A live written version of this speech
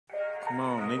Come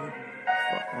on, nigga.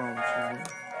 Fuck wrong with you, nigga?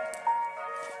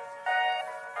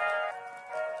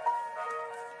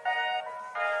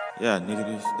 Yeah, nigga,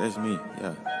 that's me.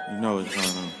 Yeah, you know what's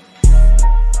going on.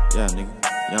 Yeah, nigga,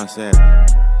 Young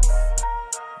Savage,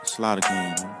 Slaughter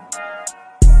King, nigga.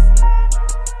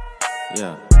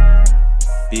 Yeah,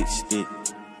 big stick.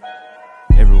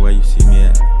 Everywhere you see me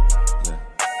at. Yeah,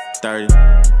 30,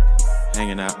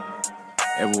 hanging out.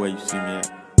 Everywhere you see me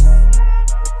at.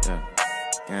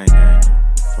 Yeah, gang,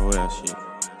 for real shit.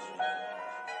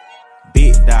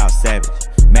 Big dog savage,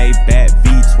 made back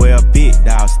V12, big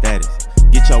dog status.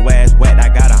 Get your ass wet, I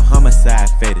got a homicide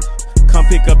fetish. Come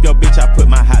pick up your bitch, I put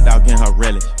my hot dog in her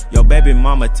relish. Your baby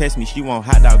mama text me, she want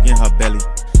hot dog in her belly.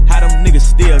 How them niggas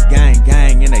still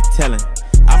gang, and they tellin'.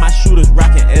 All my shooters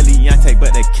rockin' Eliante,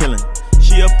 but they killin'.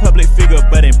 She a public figure,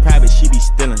 but in private she be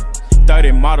stillin'.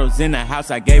 30 models in the house,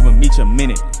 I gave them each a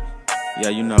minute. Yeah,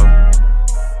 you know,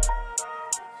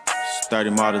 30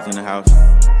 models in the house.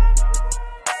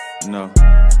 You know,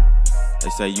 they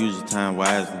say use your time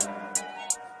wisely.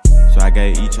 So I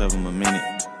gave each of them a minute.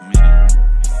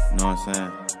 You know what I'm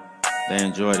saying? They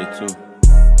enjoyed it too.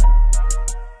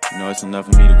 You know it's enough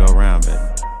for me to go around, baby.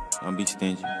 Don't be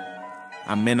stingy.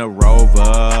 I'm in a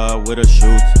Rover with a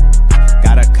shooter.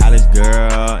 Got a college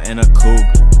girl and a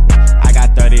cougar. I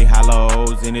got 30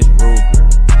 hollows in this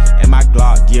Ruger. And my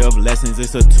Glock give lessons,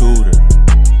 it's a tutor.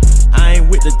 I ain't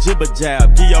with the jibber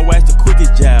jab, give your ass the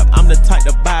quickest jab. I'm the type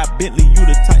to buy a Bentley, you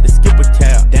the type to skip a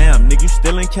cab. Damn, nigga, you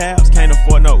stealing cabs, can't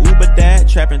afford no Uber dad.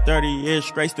 Trapping 30 years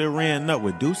straight, still ran up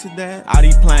with Deuce's dad. All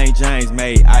these plain James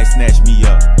made ice snatch me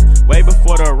up. Way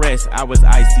before the arrest, I was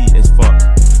icy as fuck.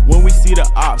 When we see the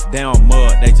ops, they on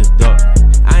mud, they just duck.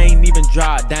 I ain't even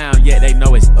draw it down yet, they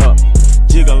know it's up.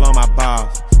 Jiggle on my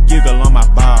balls, giggle on my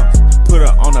balls. Put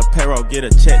her on a payroll, get a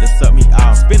check to suck me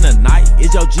off. Spend the night,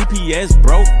 is your GPS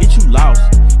broke? Bitch, you lost.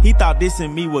 He thought this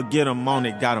and me would get him on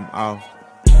it, got him off.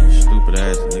 Stupid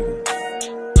ass nigga.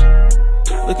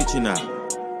 Look at you now.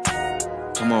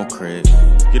 Come on, Craig.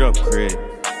 Get up, Craig.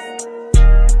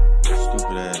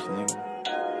 Stupid ass nigga.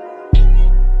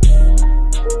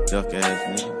 Duck ass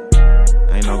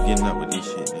nigga. Ain't no getting up with this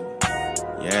shit,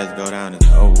 nigga. Your ass go down,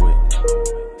 it's over with.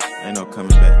 Ain't no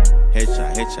coming back.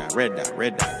 Headshot, red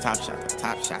dot, top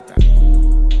shot.